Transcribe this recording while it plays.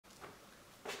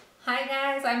Hi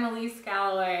guys, I'm Elyse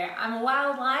Galloway. I'm a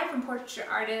wildlife and portraiture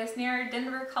artist near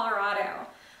Denver, Colorado.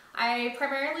 I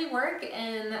primarily work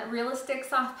in realistic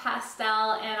soft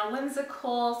pastel and a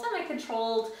whimsical,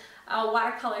 semi-controlled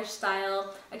watercolor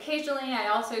style. Occasionally I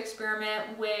also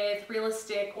experiment with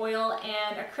realistic oil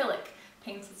and acrylic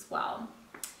paints as well.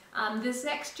 This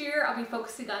next year I'll be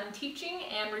focusing on teaching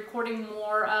and recording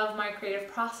more of my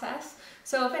creative process.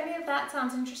 So if any of that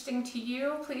sounds interesting to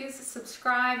you, please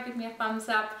subscribe, give me a thumbs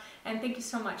up, and thank you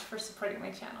so much for supporting my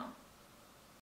channel.